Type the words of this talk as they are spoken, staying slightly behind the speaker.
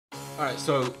Alright,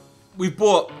 so we've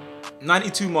bought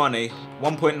 92 Manny,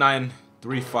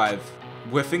 1.935.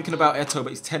 We're thinking about Eto'O, but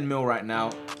he's 10 mil right now.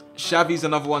 Xavi's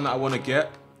another one that I want to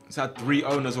get. He's had 3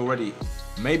 owners already.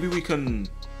 Maybe we can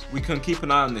keep an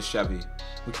eye on this Xavi.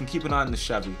 We can keep an eye on this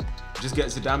Xavi. Just get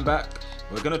Zidane back.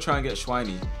 We're going to try and get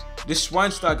Schweini. This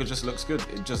Schweinsteiger just looks good.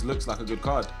 It just looks like a good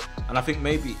card. And I think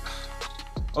maybe,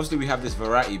 obviously we have this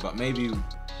variety, but maybe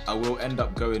I will end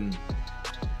up going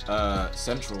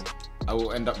central. I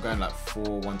will end up going like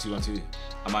 4-1-2-1-2.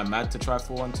 Am I mad to try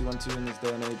 4-1-2-1-2 in this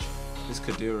day and age? This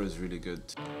Khedira is really good,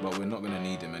 but we're not going to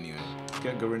need him anyway.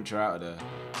 Get Garincha out of there.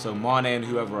 So Mane and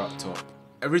whoever up top.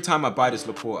 Every time I buy this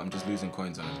Laporte, I'm just losing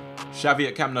coins on him. Xavi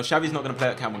at cam. No, Xavi's not going to play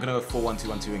at cam. We're going to go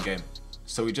 4-1-2-1-2 in game.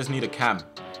 So we just need a cam.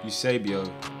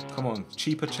 Eusebio. Come on,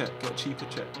 cheaper check. Get a cheaper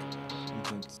check.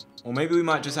 Or maybe we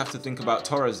might just have to think about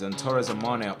Torres and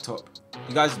Mane up top.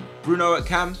 You guys, Bruno at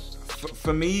cam?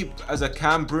 For me, as a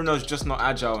cam, Bruno's just not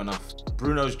agile enough.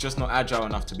 Bruno's just not agile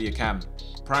enough to be a cam.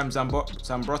 Prime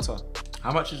Zambrotta.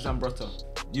 How much is Zambrotta?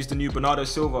 Use the new Bernardo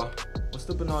Silva. What's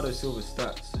the Bernardo Silva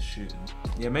stats? Shooting.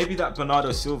 Yeah, maybe that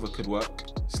Bernardo Silva could work.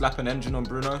 Slap an engine on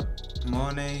Bruno.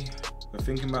 Mane. We're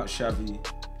thinking about Xavi.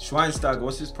 Schweinsteiger,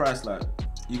 what's his price like?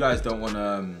 You guys don't want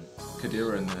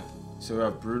Khedira in there. So we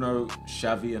have Bruno,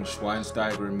 Xavi, and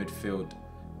Schweinsteiger in midfield.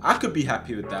 I could be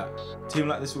happy with that. Team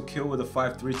like this will kill with a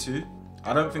 5-3-2.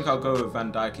 I don't think I'll go with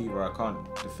Van Dijk either. I can't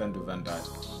defend with Van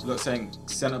Dijk. Look, saying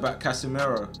centre-back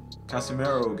Casemiro.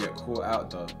 Casemiro will get caught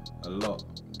out though, a lot.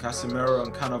 Casemiro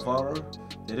and Cannavaro.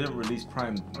 They didn't release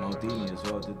Prime Maldini as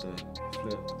well, did they?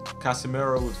 Flip.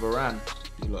 Casemiro with Varane.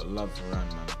 You lot love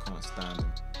Varane, man. I can't stand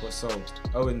him. What sold?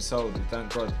 Owen sold,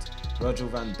 thank God. Virgil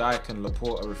van Dijk and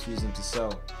Laporte are refusing to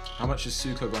sell. How much has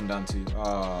Suka gone down to?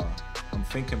 I'm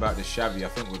thinking about this Xavi. I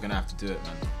think we're going to have to do it,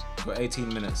 man. We've got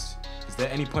 18 minutes. Is there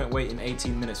any point waiting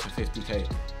 18 minutes for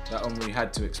 50k? That Omri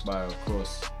had to expire, of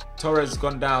course. Torres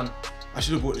gone down. I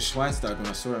should have bought the Schweinsteiger when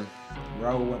I saw him.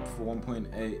 Raul went for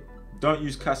 1.8. Don't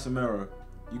use Casemiro.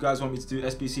 You guys want me to do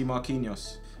SBC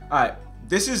Marquinhos? Alright,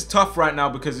 this is tough right now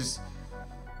because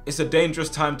it's a dangerous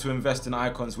time to invest in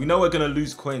icons. We know we're going to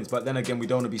lose coins, but then again, we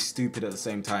don't want to be stupid at the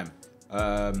same time.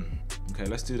 Okay,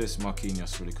 let's do this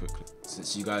Marquinhos really quickly.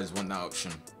 Since you guys want that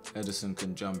option. Edison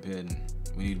can jump in.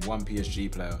 We need 1 PSG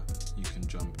player. You can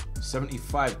jump.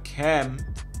 75 cam.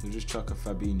 We'll just chuck a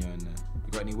Fabinho in there.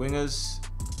 You got any wingers?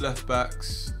 Left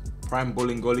backs? Prime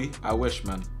Bolingoli? I wish,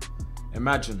 man.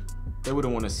 Imagine. They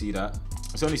wouldn't want to see that.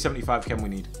 It's only 75 chem we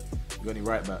need. You got any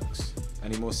right backs?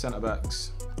 Any more centre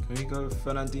backs? Can we go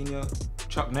Fernandinho?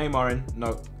 Chuck Neymar in?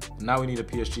 No. Now we need a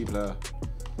PSG player.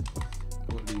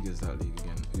 What league is that league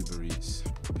again? Uber Eats.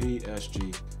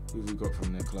 PSG. Who have we got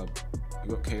from their club? We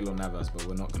got Keylor Navas, but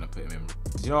we're not going to put him in.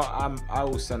 You know what? I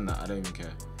will send that. I don't even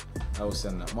care. I will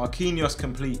send that. Marquinhos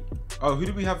complete. Oh, who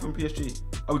did we have from PSG?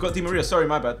 Oh, we got Di Maria. Sorry,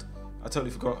 my bad. I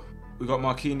totally forgot. We got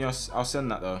Marquinhos. I'll send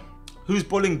that though. Who's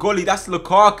bowling goalie? That's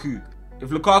Lukaku. If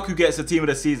Lukaku gets a team of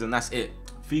the season, that's it.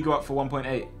 Figo up for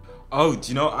 1.8. Oh, do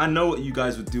you know? I know what you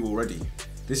guys would do already.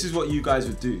 This is what you guys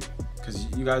would do. Because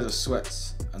you guys are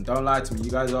sweats. And don't lie to me,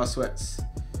 you guys are sweats.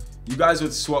 You guys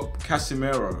would swap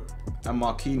Casemiro and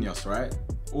Marquinhos, right?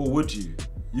 Or would you?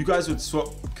 You guys would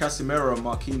swap Casemiro and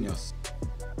Marquinhos.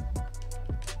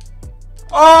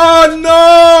 Oh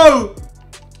no!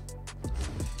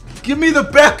 Give me the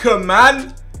Beckham,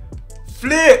 man.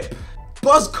 Flip.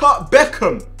 Buzz cut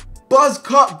Beckham. Buzz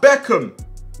cut Beckham.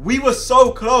 We were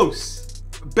so close.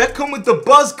 Beckham with the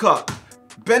buzz cut.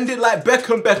 Bend it like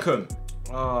Beckham.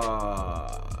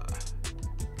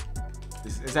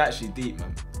 This is actually deep,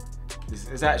 man. This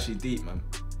is actually deep, man.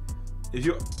 If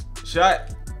you... Should I...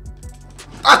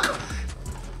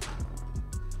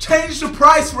 Change the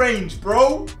price range,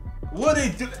 bro. What they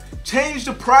do? Change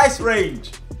the price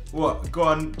range. What? Go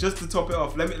on, just to top it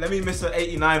off. Let me miss an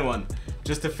 89 one.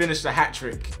 Just to finish the hat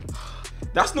trick.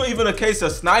 That's not even a case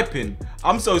of sniping.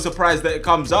 I'm so surprised that it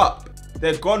comes up.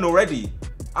 They're gone already.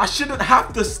 I shouldn't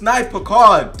have to snipe a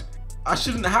card. I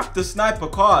shouldn't have to snipe a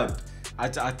card.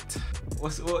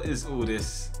 What is all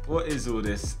this? What is all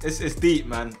this? It's deep,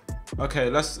 man. Okay,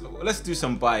 let's do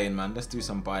some buying, man. Let's do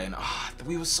some buying.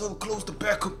 We were so close to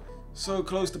Beckham. So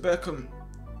close to Beckham.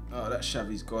 Oh, that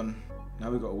Xavi's gone.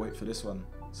 Now we gotta wait for this one.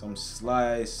 Some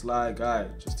sly guy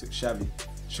just took Xavi.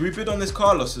 Should we bid on this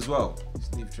Carlos as well?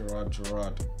 Steve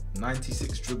Gerrard.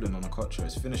 96 dribbling on a Okocha.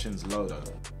 His finishing's low though.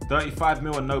 35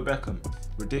 mil and no Beckham.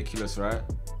 Ridiculous, right?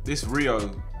 This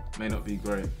Rio may not be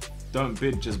great. Don't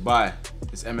bid, just buy.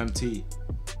 It's MMT.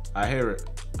 I hear it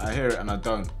and I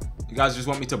don't. You guys just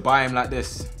want me to buy him like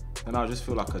this, and I'll just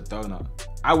feel like a donut.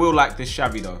 I will like this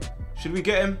Xavi though. Should we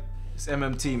get him? It's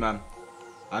MMT, man.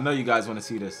 I know you guys want to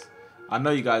see this. I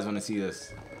know you guys want to see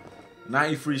this.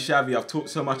 93 Xavi. I've talked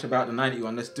so much about the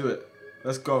 91. Let's do it.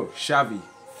 Let's go. Xavi.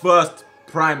 First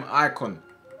prime icon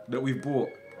that we've bought.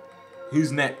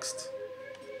 Who's next?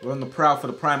 We're on the prowl for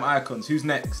the prime icons. Who's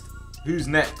next? Who's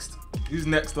next? Who's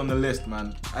next on the list,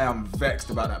 man? I am vexed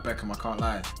about that Beckham. I can't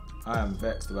lie. I am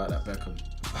vexed about that Beckham.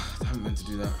 I haven't meant to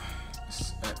do that.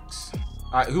 It's X.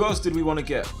 Alright, who else did we want to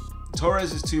get?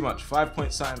 Torres is too much. 5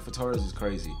 point signing for Torres is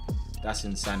crazy. That's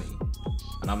insanity.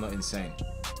 And I'm not insane.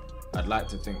 I'd like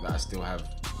to think that I still have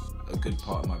a good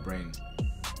part of my brain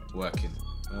working.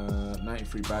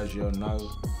 93 Baggio,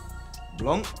 no.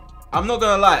 Blanc? I'm not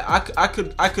gonna lie.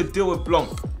 I could deal with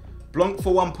Blanc. Blanc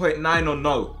for 1.9 or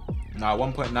no? Nah,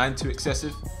 1.9 too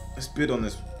excessive. Let's bid on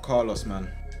this Carlos, man.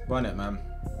 Run it, man.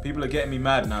 People are getting me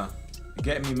mad now.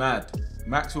 They're getting me mad.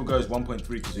 Maxwell goes 1.3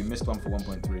 because we missed one for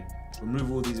 1.3.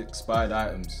 Remove all these expired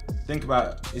items. Think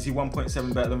about it. Is he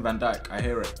 1.7 better than Van Dijk? I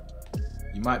hear it.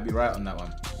 You might be right on that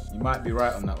one. You might be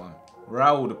right on that one.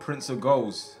 Raul, the Prince of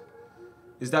Goals.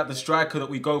 Is that the striker that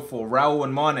we go for? Raul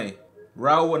and Mane.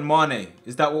 Raul and Mane.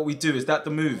 Is that what we do? Is that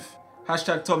the move?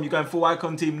 Hashtag Tom, you going full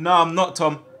icon team? No, I'm not,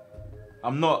 Tom.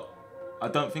 I'm not. I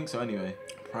don't think so anyway.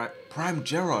 Prime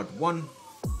Gerrard.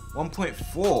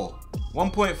 1.4.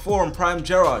 1.4 on Prime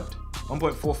Gerrard.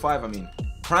 1.45, I mean.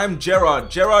 Prime Gerrard.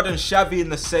 Gerrard and Xavi in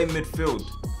the same midfield.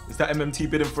 Is that MMT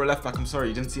bidding for a left back? I'm sorry,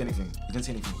 you didn't see anything. You didn't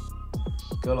see anything.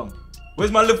 Go along.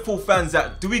 Where's my Liverpool fans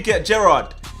at? Do we get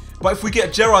Gerrard? But if we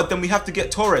get Gerrard, then we have to get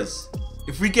Torres.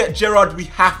 If we get Gerrard, we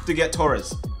have to get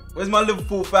Torres. Where's my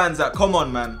Liverpool fans at? Come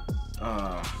on, man.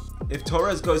 If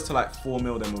Torres goes to like 4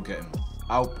 mil, then we'll get him.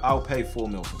 I'll pay 4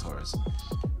 mil for Torres.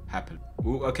 Happily.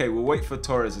 Okay, we'll wait for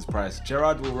Torres' price.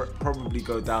 Gerrard will probably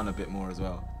go down a bit more as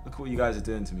well. Look what you guys are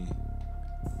doing to me.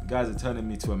 You guys are turning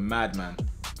me to a madman.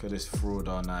 Look at this fraud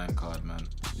R9 card, man.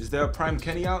 Is there a Prime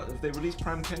Kenny out? Have they released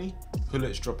Prime Kenny?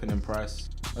 Hullet's dropping in price.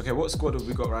 Okay, what squad have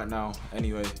we got right now?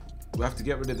 Anyway, we have to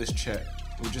get rid of this check.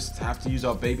 We'll just have to use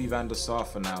our baby Van der Sar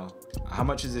for now. How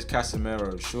much is this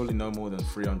Casemiro? Surely no more than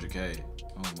 300k.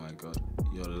 Oh my god,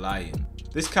 you're lying.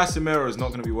 This Casemiro is not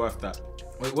going to be worth that.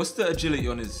 Wait, what's the agility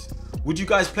on his... Would you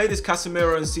guys play this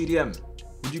Casemiro in CDM?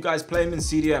 Would you guys play him in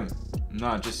CDM?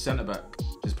 Nah, just centre back.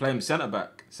 Just play him centre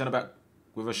back. Centre back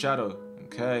with a shadow.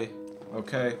 Okay,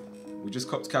 okay. We just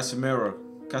copped Casemiro.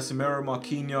 Casemiro,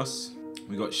 Marquinhos.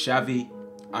 We got Xavi.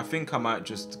 I think I might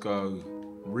just go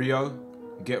Rio.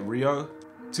 Get Rio.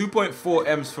 2.4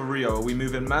 M's for Rio. Are we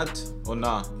moving mad or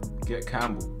nah? Get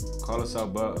Campbell. Carlos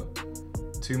Alberto.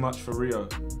 Too much for Rio.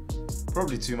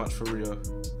 Probably too much for Rio.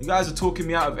 You guys are talking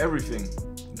me out of everything.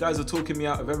 You guys are talking me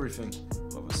out of everything.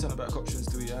 What other centre back options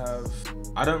do we have?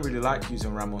 I don't really like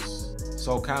using Ramos.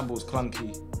 Sol Campbell's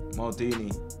clunky.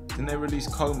 Maldini. Didn't they release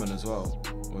Coleman as well?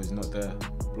 Or he's not there.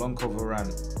 Blanco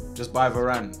Varane. Just buy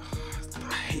Varane.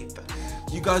 I hate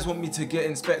that. You guys want me to get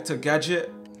Inspector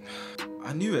Gadget?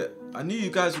 I knew it. I knew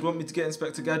you guys would want me to get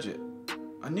Inspector Gadget.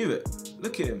 I knew it.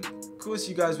 Look at him. Of course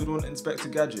you guys would want Inspector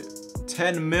Gadget.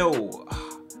 10 mil.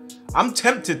 I'm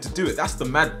tempted to do it. That's the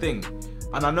mad thing.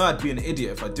 And I know I'd be an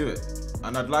idiot if I do it.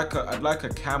 And I'd like a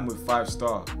cam with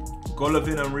 5-star.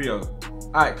 Golovin and Rio.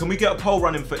 Alright, can we get a poll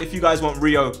running for if you guys want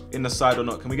Rio in the side or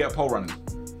not? Can we get a poll running?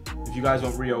 If you guys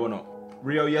want Rio or not.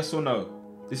 Rio, yes or no?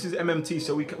 This is MMT,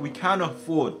 so we can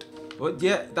afford. But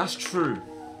yeah, that's true.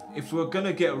 If we're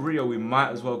gonna get Rio, we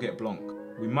might as well get Blanc.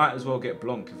 We might as well get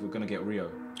Blanc if we're gonna get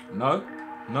Rio. No?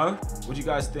 No? What do you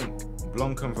guys think?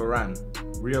 Blanc and Varane.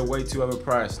 Rio way too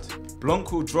overpriced.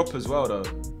 Blanc will drop as well though.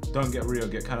 Don't get Rio,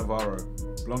 get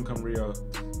Cannavaro. Blanc and Rio.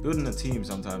 Building a team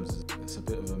sometimes, it's a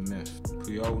bit of a myth.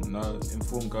 Puyol, no.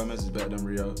 Informed Gomez is better than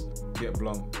Rio. Get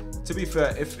Blanc. To be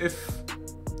fair,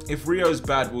 if Rio's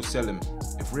bad, we'll sell him.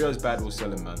 If Rio's bad, we'll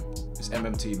sell him, man. It's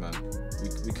MMT, man.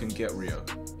 We can get Rio.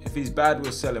 If he's bad,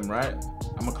 we'll sell him, right?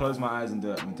 I'm gonna close my eyes and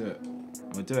do it. I'm gonna do it.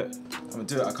 I'm gonna do it. I'm gonna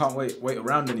do it. I can't wait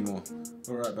around anymore.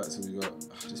 Go right back to we got.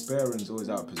 This Baron's always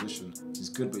out of position. He's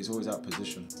good, but he's always out of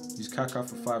position. Use Kaká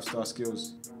for 5-star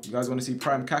skills. You guys want to see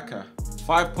Prime Kaká?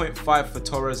 5.5 for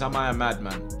Torres. Am I a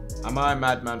madman? Am I a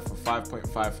madman for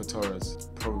 5.5 for Torres?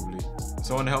 Probably.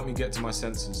 Someone help me get to my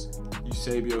senses.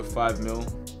 Eusebio 5 mil.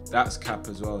 That's cap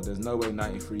as well. There's no way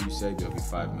 93 Eusebio will be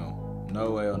 5 mil.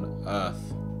 No way on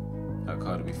earth that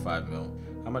card will be 5 mil.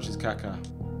 How much is Kaká?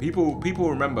 People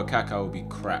remember Kaká will be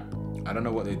crap. I don't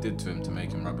know what they did to him to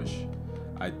make him rubbish.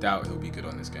 I doubt he'll be good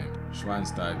on this game.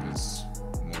 Schweinsteiger is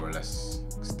more or less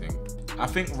extinct. I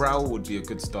think Raul would be a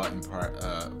good starting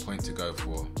point to go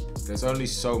for. There's only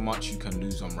so much you can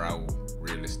lose on Raul,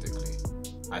 realistically.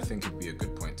 I think it'd be a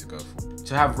good point to go for.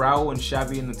 To have Raul and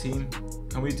Xavi in the team,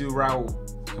 can we do Raul?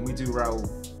 Can we do Raul?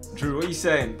 Drew, what are you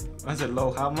saying? I said,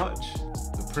 lol, how much?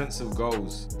 The Prince of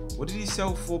Goals. What did he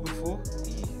sell for before?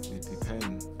 He'd be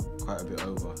paying quite a bit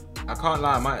over. I can't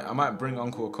lie, I might bring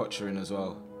Uncle Okocha in as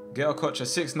well. Get Okocha,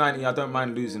 690, I don't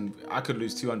mind losing. I could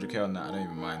lose 200k on that, I don't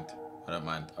even mind. I don't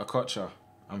mind. Okocha,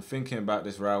 I'm thinking about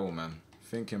this Raul, man.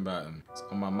 Thinking about him. It's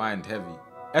on my mind heavy.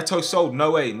 Eto'o sold,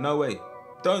 no way, no way.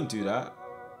 Don't do that.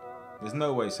 There's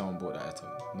no way someone bought that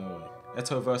Eto'o, no way.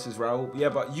 Eto'o versus Raul. Yeah,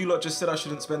 but you lot just said I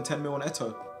shouldn't spend 10 mil on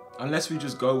Eto'o. Unless we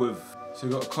just go with, so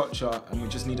we got Okocha and we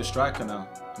just need a striker now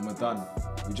and we're done.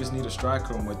 We just need a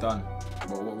striker and we're done.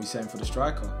 But what are we saying for the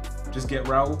striker? Just get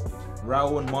Raul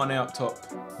and Manny up top.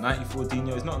 94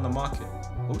 Dino is not on the market.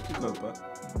 Oh, we could go back.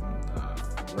 Nah,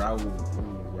 Raul,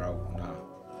 nah.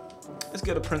 Let's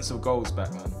get a Prince of Goals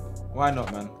back, man. Why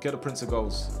not, man? Get a Prince of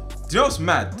Goals. Do you know what's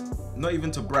mad? Not even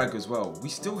to brag as well. We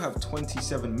still have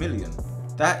 27 million.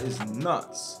 That is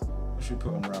nuts. What should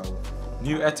we put on Raul?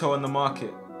 New Eto'o on the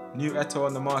market. New Eto'o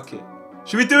on the market.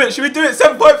 Should we do it? Should we do it?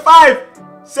 7.5!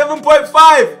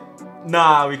 7.5!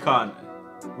 Nah, we can't.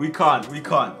 We can't.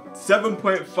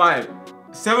 7.5.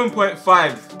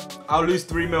 7.5. I'll lose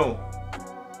 3 mil.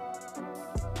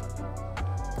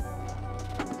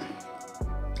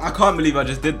 I can't believe I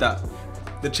just did that.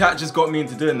 The chat just got me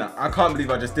into doing that. I can't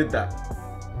believe I just did that.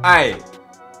 Aye.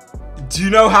 Do you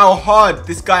know how hard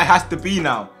this guy has to be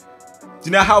now? Do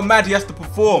you know how mad he has to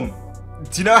perform?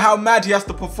 Do you know how mad he has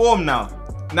to perform now?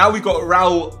 Now we got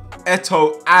Raul,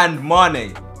 Eto'o, and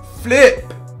Manny.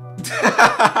 Flip!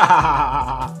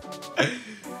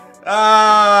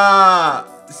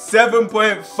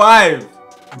 7.5.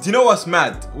 Do you know what's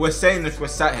mad? We're saying this, we're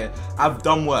sat here. I've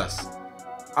done worse.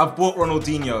 I've bought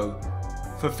Ronaldinho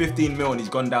for 15 mil and he's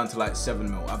gone down to like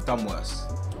 7 mil. I've done worse.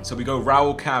 So we go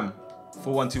Raul Cam,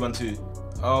 4-1-2-1-2.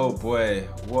 Oh boy,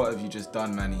 what have you just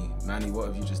done, Manny? Manny, what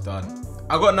have you just done?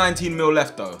 I got 19 mil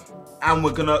left though. And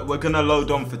we're gonna load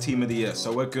on for Team of the Year,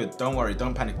 so we're good. Don't worry,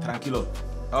 don't panic, tranquilo.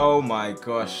 Oh my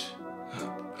gosh.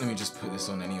 Let me just put this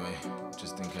on anyway,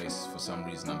 just in case for some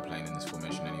reason I'm playing in this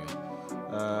formation anyway.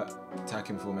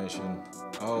 Attacking formation.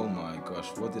 Oh my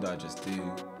gosh, what did I just do?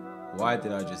 Why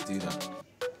did I just do that?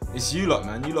 It's you lot,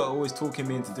 man. You lot are always talking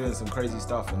me into doing some crazy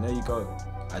stuff, and there you go.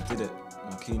 I did it.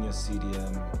 Marquinhos,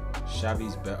 CDM.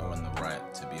 Xavi's better on the right,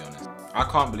 to be honest. I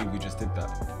can't believe we just did that.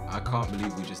 I can't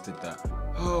believe we just did that.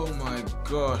 Oh my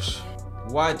gosh.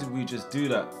 Why did we just do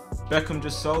that? Beckham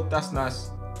just sold? That's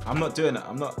nice. I'm not doing it.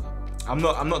 I'm not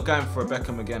going for a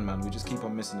Beckham again, man. We just keep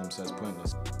on missing him, so it's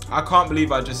pointless. I can't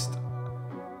believe I just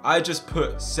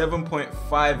put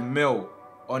 7.5 mil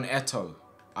on Eto'o.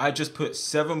 I just put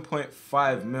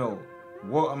 7.5 mil.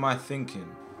 What am I thinking?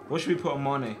 What should we put on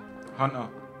Manny? Hunter.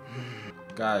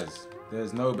 Guys,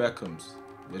 there's no Beckhams.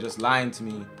 You're just lying to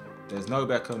me. There's no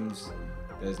Beckhams.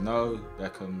 There's no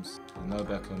Beckhams. There's no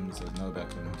Beckhams. There's no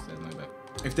Beckhams. There's no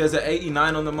Beckhams. If there's an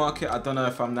 89 on the market, I don't know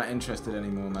if I'm that interested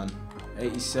anymore, man.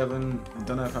 87, I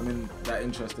don't know if I'm that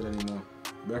interested anymore.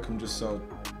 Beckham just sold.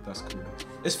 That's cool.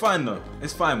 It's fine though.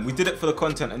 It's fine. We did it for the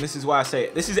content, and this is why I say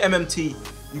it. This is MMT.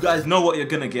 You guys know what you're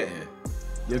gonna get here.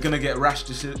 You're gonna get rash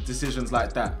decisions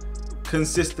like that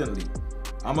consistently.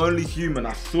 I'm only human.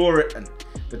 I saw it, and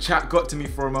the chat got to me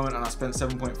for a moment, and I spent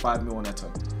 7.5 mil on Eto'o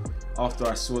after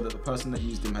I saw that the person that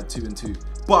used him had 2 and 2.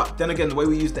 But then again, the way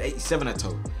we used the 87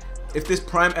 Eto'o, if this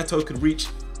prime Eto'o could reach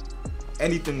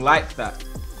anything like that,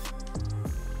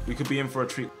 we could be in for a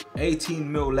treat.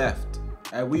 18 mil left.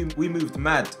 We moved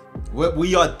mad.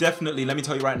 We are definitely, let me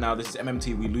tell you right now, this is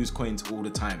MMT, we lose coins all the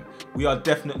time. We are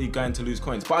definitely going to lose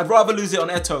coins. But I'd rather lose it on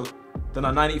Eto'o than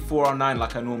a 94 R9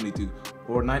 like I normally do.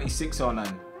 Or a 96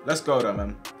 R9. Let's go though,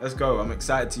 man. Let's go. I'm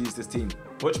excited to use this team.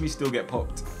 Watch me still get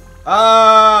popped.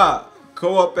 Ah!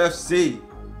 Co-op FC.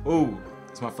 Ooh,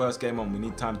 it's my first game on. We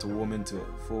need time to warm into it.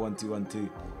 4-1-2-1-2.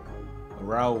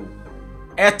 Raul.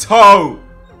 Eto'o!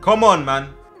 Come on,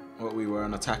 man. What we were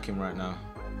on attacking right now.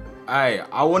 Aye,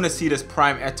 I want to see this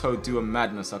prime Eto'o do a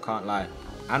madness, I can't lie.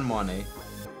 And Manny.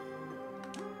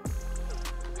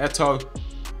 Eto'o.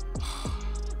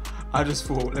 I just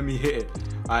thought, let me hit it.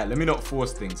 Alright, let me not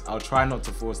force things. I'll try not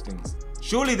to force things.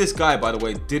 Surely this guy, by the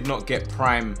way, did not get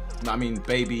prime, I mean,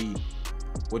 baby,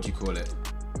 what do you call it?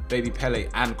 Baby Pele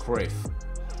and Cruyff.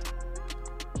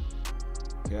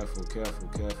 Careful, careful,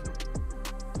 careful.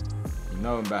 You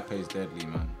know Mbappe is deadly,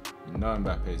 man. You know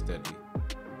Mbappe is deadly.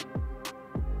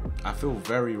 I feel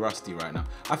very rusty right now.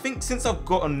 I think since I've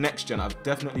gotten next gen, I've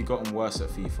definitely gotten worse at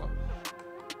FIFA.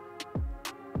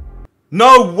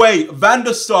 No way, Van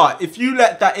der Sar, if you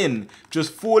let that in,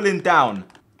 just falling down.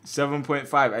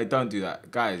 7.5, hey, don't do that.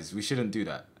 Guys, we shouldn't do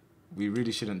that. We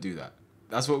really shouldn't do that.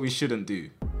 That's what we shouldn't do.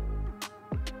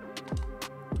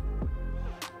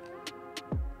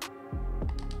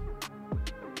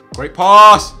 Great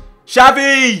pass.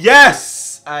 Xavi,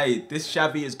 yes. Hey, this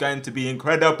Xavi is going to be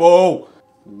incredible.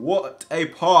 What a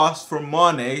pass from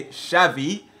Manny.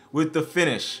 Xavi with the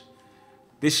finish.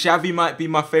 This Xavi might be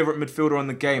my favourite midfielder on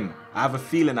the game. I have a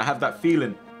feeling. I have that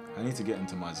feeling. I need to get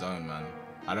into my zone, man.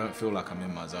 I don't feel like I'm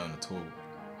in my zone at all.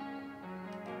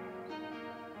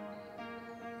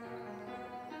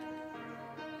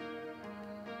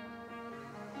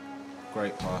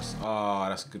 Great pass. Oh,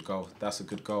 that's a good goal. That's a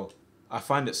good goal. I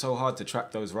find it so hard to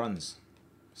track those runs.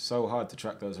 So hard to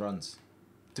track those runs.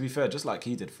 To be fair, just like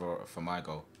he did for my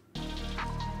goal.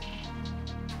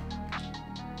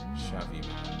 Xavi,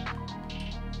 man.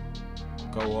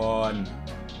 Go on.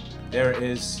 There it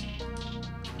is.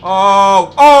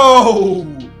 Oh! Oh!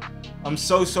 I'm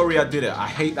so sorry I did it. I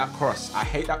hate that cross. I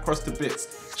hate that cross to bits.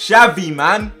 Xavi,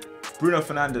 man! Bruno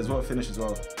Fernandes, what a finish as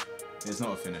well. It's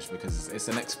not a finish because it's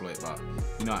an exploit, but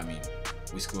you know what I mean.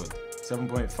 We scored.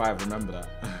 7.5, remember that.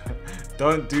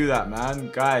 Don't do that, man.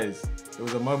 Guys, it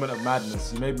was a moment of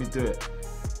madness. You made me do it.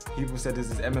 People said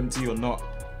this is MMT or not,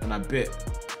 and I bit.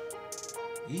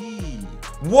 Eee.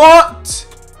 What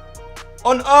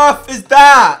on earth is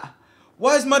that?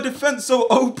 Why is my defense so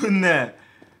open there?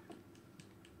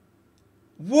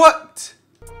 What?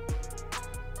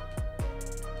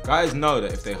 Guys know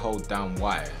that if they hold down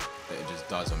wire, that it just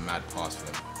does a mad pass for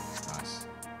them. Nice.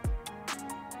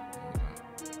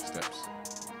 Steps.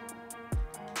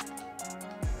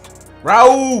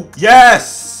 Raul!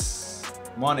 Yes!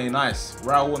 Manny, nice.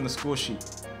 Raul on the score sheet.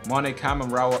 Manny, Cam,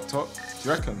 and Raul up top. Do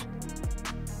you reckon?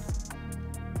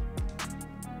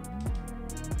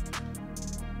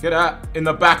 Get that in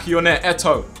the back of your net,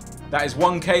 Eto'o. That is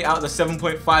 1K out of the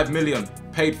 7.5 million.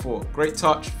 Paid for. Great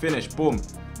touch. Finish. Boom.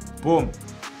 Boom.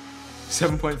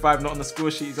 7.5 not on the score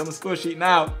sheet. He's on the score sheet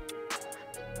now.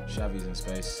 Xavi's in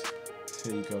space.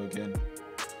 Here you go again.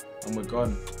 And we're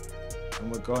gone.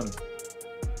 And we're gone.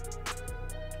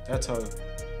 Eto'o.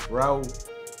 Raul.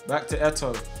 Back to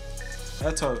Eto'o.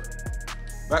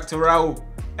 Eto'o. Back to Raul.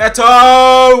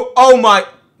 Eto'o! Oh my.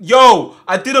 Yo,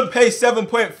 I didn't pay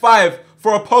 7.5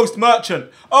 for a post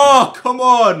merchant. Oh, come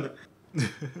on.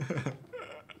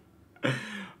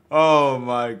 Oh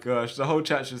my gosh. The whole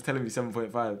chat's just telling me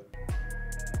 7.5.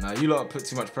 Nah, you lot put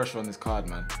too much pressure on this card,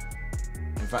 man.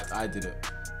 In fact, I did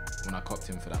it when I copped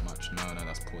him for that much. No,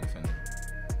 that's poor defending.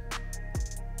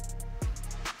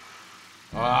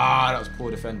 Ah, that was poor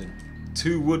defending.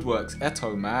 2 woodworks.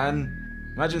 Eto'o, man.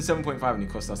 Imagine 7.5 and he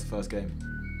cost us the first game.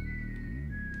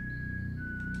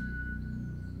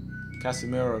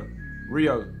 Casemiro.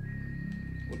 Rio.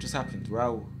 What just happened?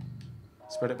 Raul.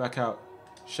 Spread it back out.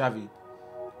 Xavi.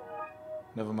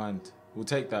 Never mind. We'll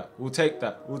take that. We'll take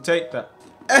that. We'll take that.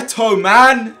 Eto'o,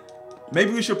 man!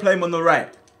 Maybe we should play him on the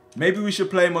right. Maybe we should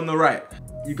play him on the right.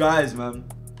 You guys, man.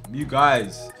 You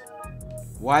guys.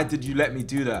 Why did you let me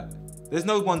do that? There's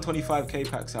no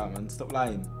 125k packs out, man. Stop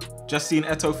lying. Just seen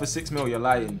Eto'o for 6 mil. You're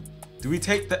lying. Do we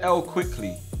take the L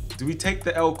quickly? Do we take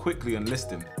the L quickly and list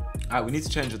him? Alright, we need to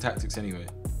change the tactics anyway.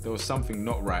 There was something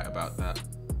not right about that.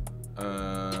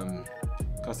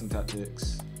 Custom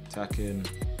tactics. Attacking.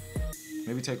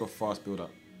 Maybe take off fast build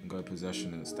up and go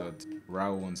possession instead.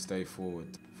 Raul and stay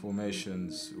forward.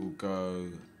 Formations will go.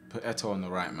 Put Eto'o on the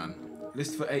right, man.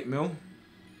 List for 8 mil.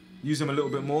 Use him a little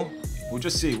bit more. We'll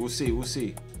just see. We'll see. We'll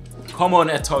see. Come on,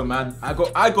 Eto'o, man. I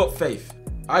got faith.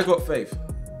 I got faith.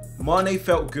 Manny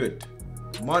felt good.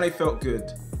 Manny felt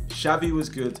good. Xavi was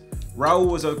good. Raul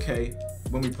was okay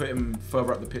when we put him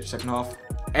further up the pitch second half.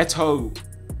 Eto'o,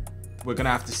 we're gonna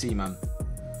have to see, man.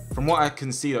 From what I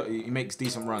can see, he makes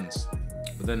decent runs,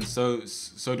 but then so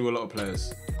do a lot of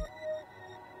players.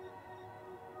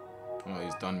 Oh,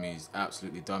 he's done me. He's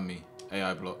absolutely done me.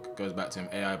 AI block goes back to him.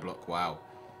 AI block. Wow,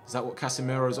 is that what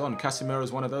Casemiro's on?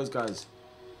 Casemiro's one of those guys.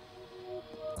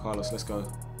 Carlos, let's go.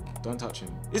 Don't touch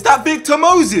him. Is that Victor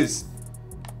Moses?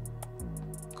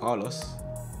 Carlos.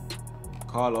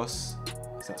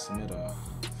 Is that Semedo?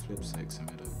 Flip's sake,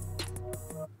 Semedo.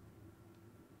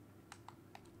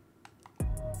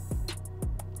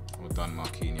 Well done,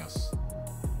 Marquinhos.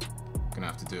 Gonna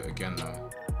have to do it again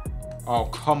though. Oh,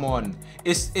 come on.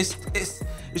 It's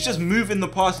just moving the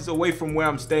passes away from where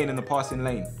I'm staying in the passing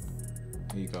lane.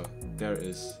 There you go. There it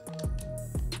is.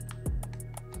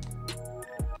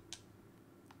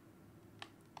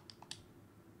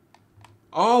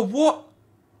 Oh, what?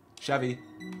 Xavi.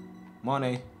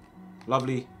 Manny.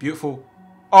 Lovely. Beautiful.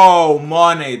 Oh,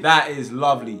 Manny. That is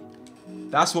lovely.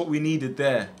 That's what we needed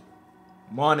there.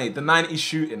 Manny. The 90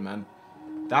 shooting, man.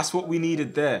 That's what we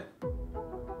needed there.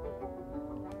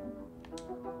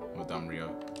 Well done,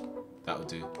 Rio. That'll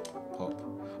do. Pop.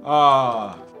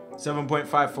 Ah.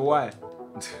 7.5 for why?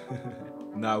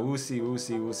 Nah, we'll see. We'll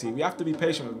see. We'll see. We have to be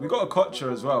patient. We got a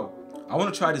Kocha as well. I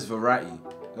want to try this Verratti.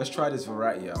 Let's try this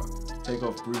Verratti out. Take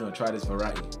off Bruno, try this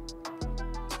Verratti.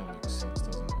 That makes sense,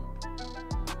 doesn't it?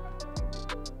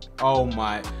 Oh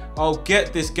my. Oh,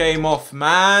 get this game off,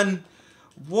 man.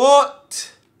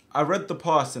 What? I read the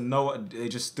pass and know what they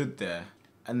just stood there.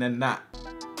 And then that.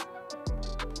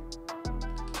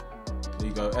 There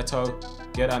you go.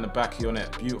 Eto'o, get down the back of your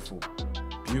net. Beautiful.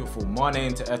 Beautiful. Manny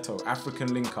into Eto'o.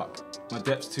 African link up. My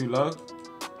depth's too low.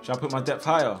 Should I put my depth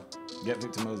higher? Get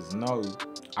Victor Moses. No.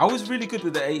 I was really good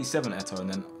with the 87 Eto'o, and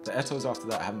then the Eto'os after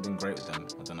that haven't been great with them.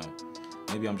 I don't know.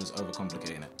 Maybe I'm just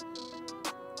overcomplicating it.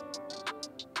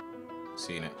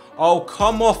 Seeing it. Oh,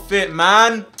 come off it,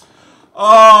 man.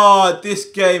 Oh, this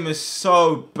game is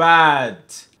so bad.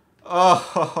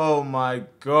 Oh my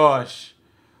gosh.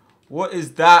 What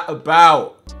is that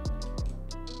about?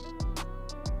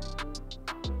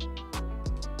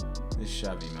 This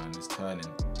Xavi, man, is turning.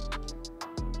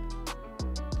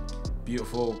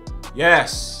 Beautiful.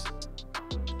 Yes.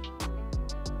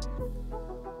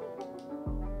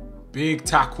 Big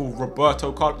tackle,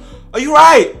 Roberto Carlos. Are you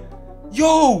right?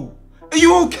 Yo, are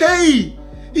you okay?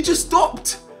 He just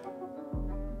stopped.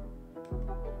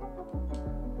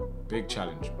 Big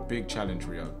challenge,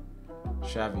 Rio.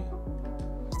 Xavi,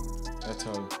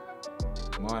 Eto'o,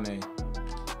 Manny.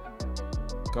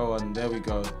 Go on, there we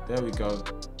go, there we go,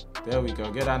 there we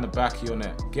go. Get out in the back of your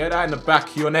net. Get out in the back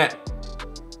of your net.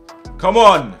 Come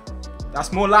on,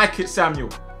 that's more like it, Samuel.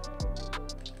 Of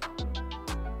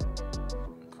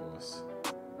course,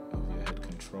 of your head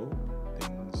control,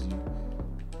 things you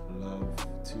love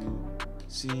to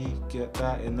see. Get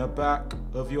that in the back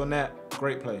of your net.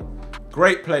 Great play.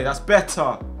 Great play, that's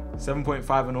better.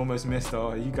 7.5 and almost missed.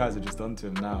 Oh, you guys are just onto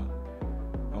him now.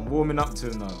 I'm warming up to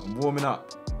him now. I'm warming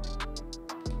up.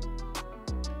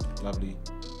 Lovely.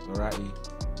 Verratti.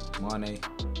 Manny.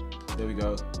 There we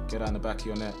go. Get out in the back of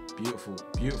your net. Beautiful.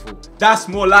 Beautiful. That's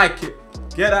more like it.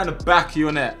 Get out in the back of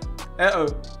your net.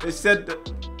 Eto'o, they said that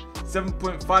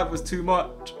 7.5 was too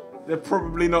much. They're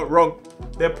probably not wrong.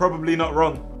 They're probably not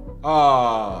wrong.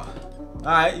 Ah.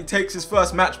 Alright, he takes his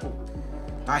first match ball.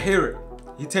 I hear it.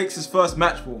 He takes his first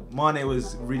match ball. Manny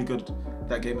was really good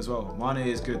that game as well. Manny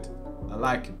is good. I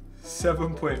like him.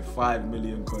 7.5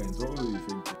 million coins. What were you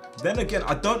thinking? Then again,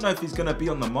 I don't know if he's going to be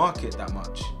on the market that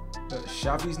much. But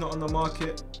Xavi's not on the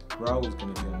market. Raul's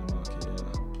going to be on the market,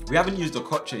 yeah. We haven't used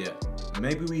Okocha yet.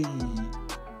 Maybe we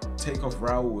take off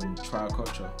Raul and try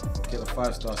Okocha. Get the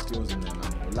 5-star skills in there,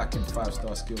 man. We're lacking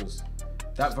 5-star skills.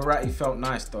 That Verratti felt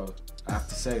nice, though. I have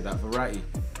to say, that Verratti.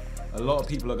 A lot of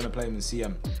people are going to play him in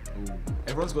CM. Ooh.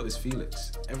 Everyone's got this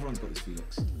Felix. Everyone's got this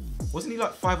Felix. Wasn't he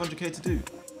like 500k to do?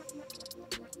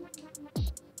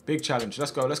 Big challenge.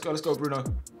 Let's go. Let's go. Let's go, Bruno.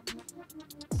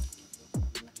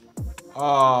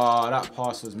 Oh, that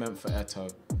pass was meant for Eto'o.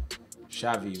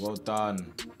 Xavi, well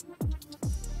done.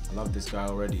 I love this guy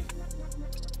already.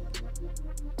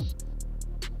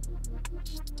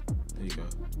 There you go.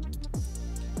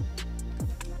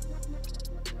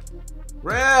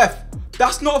 Ref!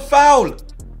 That's not a foul!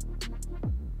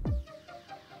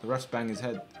 The ref's banged his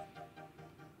head.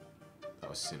 That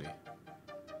was silly.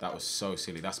 That was so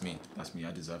silly. That's me. That's me.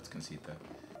 I deserve to concede there.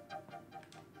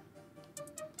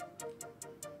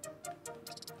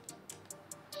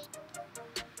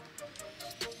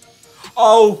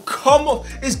 Oh, come on.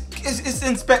 It's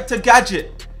Inspector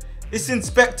Gadget. It's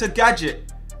Inspector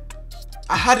Gadget.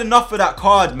 I had enough of that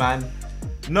card, man.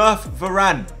 Nerf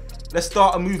Varane. Let's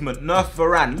start a movement. Nerf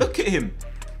Varane. Look at him.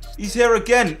 He's here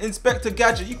again. Inspector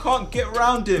Gadget. You can't get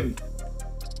around him.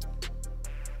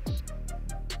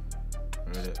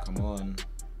 Read it. Come on.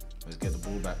 Let's get the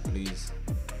ball back, please.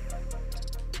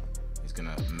 He's going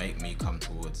to make me come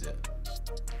towards it.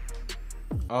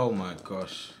 Oh, my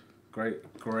gosh.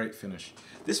 Great, great finish.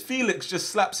 This Felix just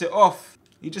slaps it off.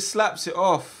 He just slaps it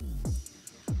off.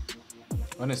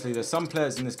 Honestly, there's some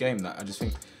players in this game that I just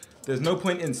think there's no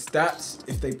point in stats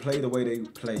if they play the way they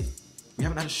play. We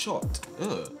haven't had a shot.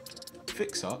 Ugh.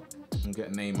 Fix up. We'll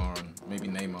get Neymar on. Maybe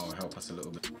Neymar will help us a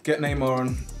little bit. Get Neymar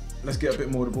on. Let's get a bit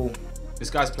more of the ball. This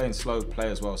guy's playing slow play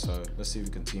as well, so let's see if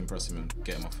we can team press him and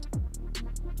get him off.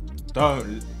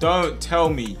 Don't tell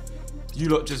me you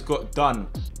lot just got done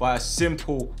by a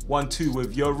simple 1-2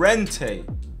 with Llorente.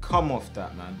 Come off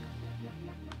that, man.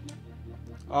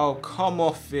 Oh, come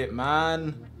off it,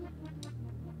 man.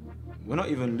 We're not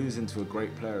even losing to a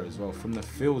great player as well, from the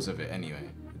feels of it anyway.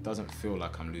 It doesn't feel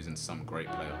like I'm losing to some great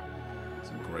player. It's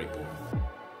a great ball.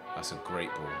 That's a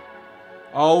great ball.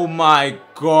 Oh my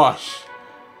gosh.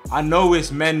 I know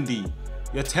it's Mendy.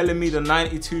 You're telling me the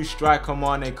 92 striker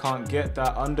Manny can't get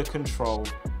that under control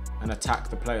and attack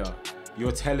the player.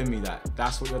 You're telling me that.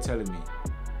 That's what you're telling me.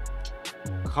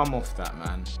 Come off that,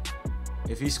 man.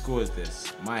 If he scores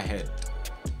this, my head.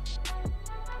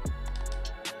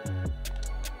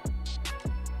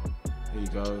 There you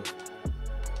go.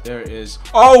 There it is.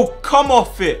 Oh, come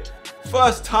off it.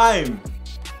 First time.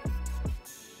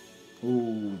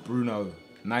 Ooh, Bruno.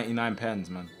 99 pens,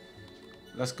 man.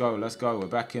 Let's go. Let's go. We're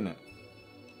back in it.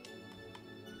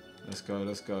 Let's go.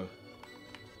 Let's go.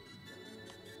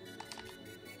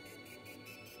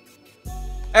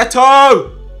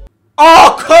 Eto'o!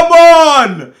 Oh, come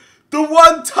on! The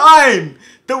one time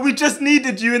that we just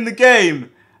needed you in the game.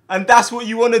 And that's what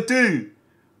you want to do.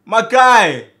 My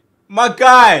guy. My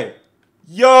guy.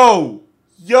 Yo.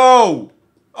 Yo.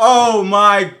 Oh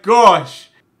my gosh.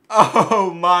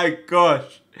 Oh my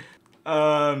gosh.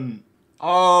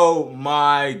 Oh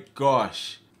my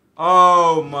gosh.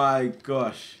 Oh my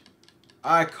gosh.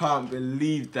 I can't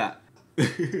believe that.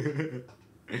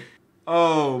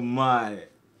 Oh my.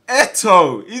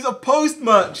 Eto'o, he's a post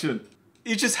merchant.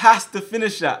 He just has to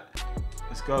finish that.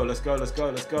 Let's go, let's go, let's go,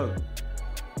 let's go.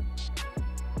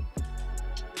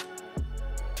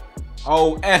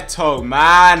 Oh, Eto'o,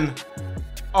 man.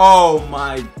 Oh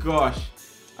my gosh.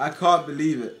 I can't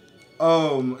believe it.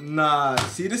 Oh, nah.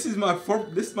 See, this is my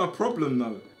problem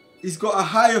though. He's got a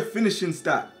higher finishing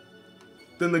stat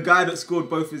than the guy that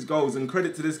scored both his goals. And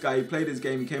credit to this guy, he played his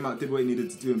game, he came out, did what he needed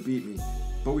to do and beat me.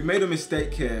 But we made a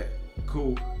mistake here.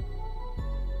 Cool.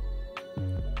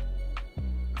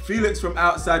 Felix from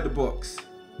outside the box.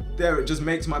 There, it just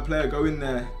makes my player go in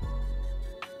there.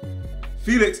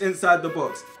 Felix inside the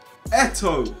box.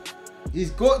 Eto'o,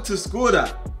 he's got to score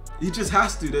that. He just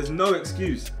has to. There's no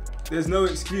excuse. There's no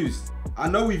excuse. I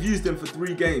know we've used him for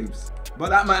 3 games, but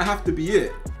that might have to be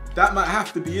it. That might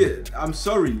have to be it. I'm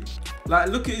sorry. Like,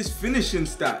 look at his finishing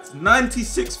stats.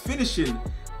 96 finishing,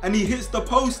 and he hits the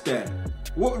post there.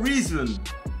 What reason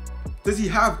does he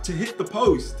have to hit the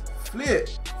post? Flip.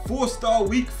 4-star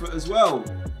weak foot as well.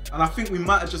 And I think we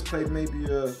might have just played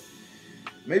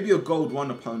maybe a gold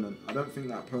 1 opponent. I don't think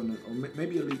that opponent, or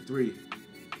maybe a League 3,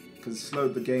 because he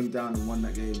slowed the game down and won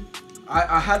that game.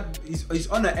 He's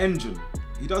on an engine.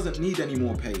 He doesn't need any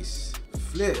more pace.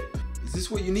 Flip. Is this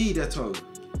what you need, Eto'o?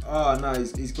 Oh no,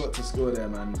 he's got to score there,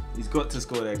 man. He's got to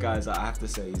score there, guys. I have to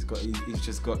say, he's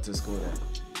just got to score there.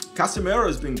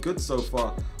 Casemiro's been good so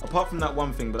far, apart from that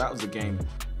one thing, but that was the game.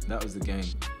 That was the game.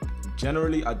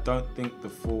 Generally, I don't think the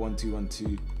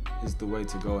 4-1-2-1-2 is the way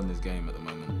to go in this game at the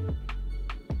moment.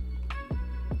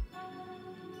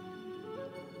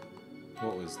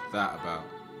 What was that about?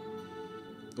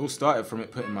 It all started from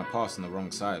it putting my pass on the wrong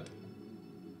side.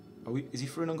 Is he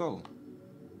through on goal?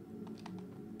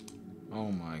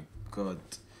 Oh my god.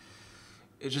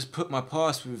 It just put my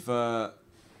pass with, I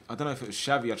don't know if it was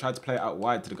Xavi. I tried to play it out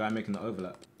wide to the guy making the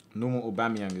overlap. Normal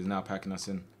Aubameyang is now packing us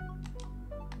in.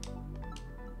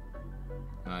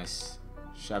 Nice.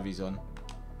 Xavi's on.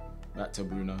 Back to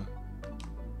Bruno.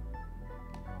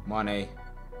 Manny.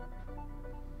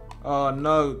 Oh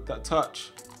no, that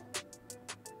touch.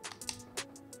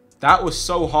 That was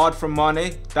so hard from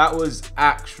Manny. That was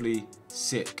actually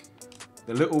sick.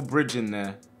 The little bridge in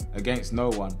there against no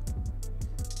one.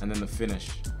 And then the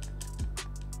finish.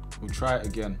 We'll try it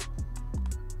again.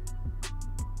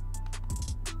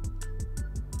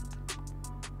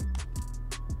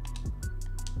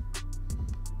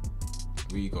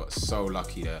 We got so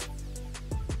lucky there.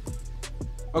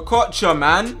 Okocha,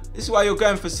 man. This is why you're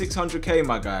going for 600k,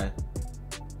 my guy.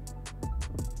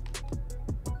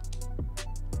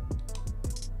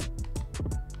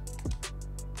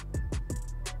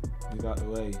 Move out the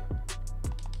way.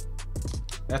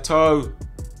 Eto'o.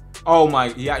 Oh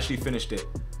my, he actually finished it.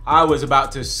 I was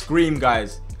about to scream,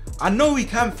 guys. I know he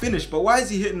can finish, but why is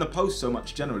he hitting the post so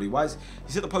much generally? Why is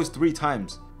he's hit the post 3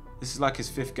 times? This is like his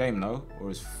 5th game, no? Or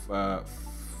his 4th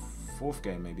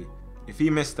game, maybe. If he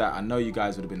missed that, I know you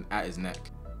guys would have been at his neck.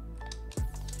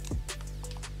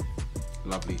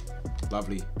 Lovely.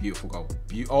 Lovely. Beautiful goal.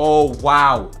 Oh,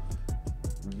 wow.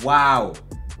 Wow.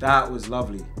 That was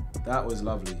lovely. That was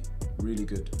lovely. Really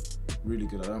good. Really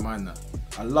good. I don't mind that.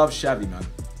 I love Xavi, man.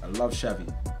 I love Xavi.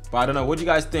 But I don't know. What do you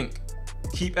guys think?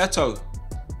 Keep Eto'o.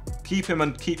 Keep him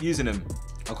and keep using him.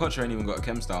 Okocha ain't even got a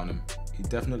chem style on him. He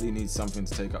definitely needs something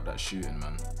to take up that shooting,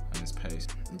 man. And his pace.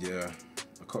 Yeah.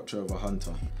 Okocha over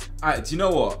Hunter. Alright, do you know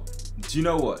what? Do you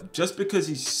know what? Just because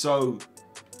he's so...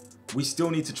 We still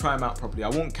need to try him out properly. I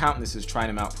won't count this as trying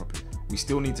him out properly. We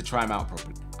still need to try him out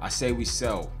properly. I say we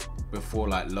sell before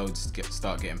like loads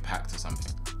start getting packed or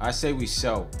something. I say we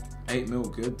sell. 8 mil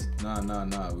good?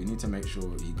 Nah. We need to make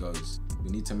sure he goes.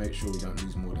 We need to make sure we don't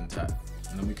lose more than tax.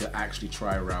 And then we can actually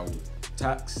try Raul.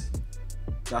 Tax?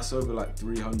 That's over like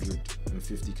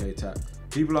 350k tax.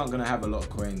 People aren't going to have a lot of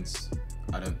coins,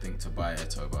 I don't think, to buy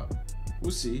Eto'o, but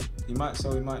We'll see. He might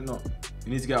sell, he might not.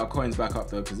 We need to get our coins back up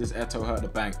though, because this Eto'o hurt the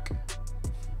bank.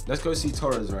 Let's go see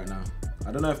Torres right now.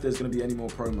 I don't know if there's going to be any more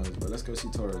promos, but let's go see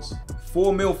Torres.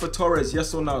 4 mil for Torres,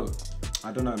 yes or no?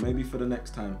 I don't know, maybe for the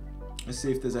next time. Let's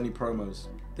see if there's any promos.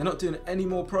 They're not doing any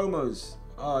more promos.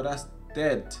 Oh, that's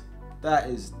dead. That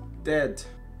is dead.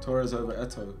 Torres over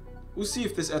Eto'o. We'll see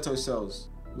if this Eto'o sells.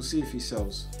 We'll see if he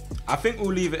sells. I think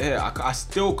we'll leave it here. I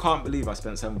still can't believe I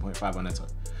spent 7.5 on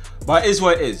Eto'o. But it is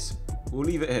what it is. We'll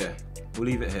leave it here. We'll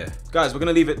leave it here. Guys, we're going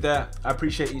to leave it there. I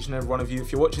appreciate each and every one of you.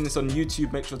 If you're watching this on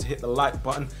YouTube, make sure to hit the like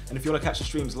button. And if you want to catch the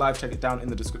streams live, check it down in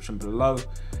the description below.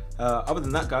 Other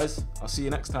than that, guys, I'll see you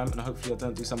next time. And hopefully I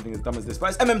don't do something as dumb as this.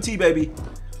 But it's MMT, baby.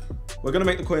 We're going to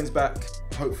make the coins back.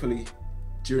 Hopefully,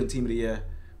 during Team of the Year,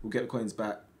 we'll get the coins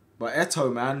back. But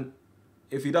Eto'o, man,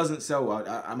 if he doesn't sell,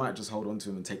 I might just hold on to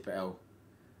him and take the L.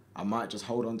 I might just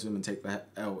hold on to him and take the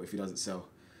L if he doesn't sell.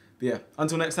 But yeah,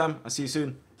 until next time, I'll see you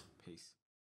soon.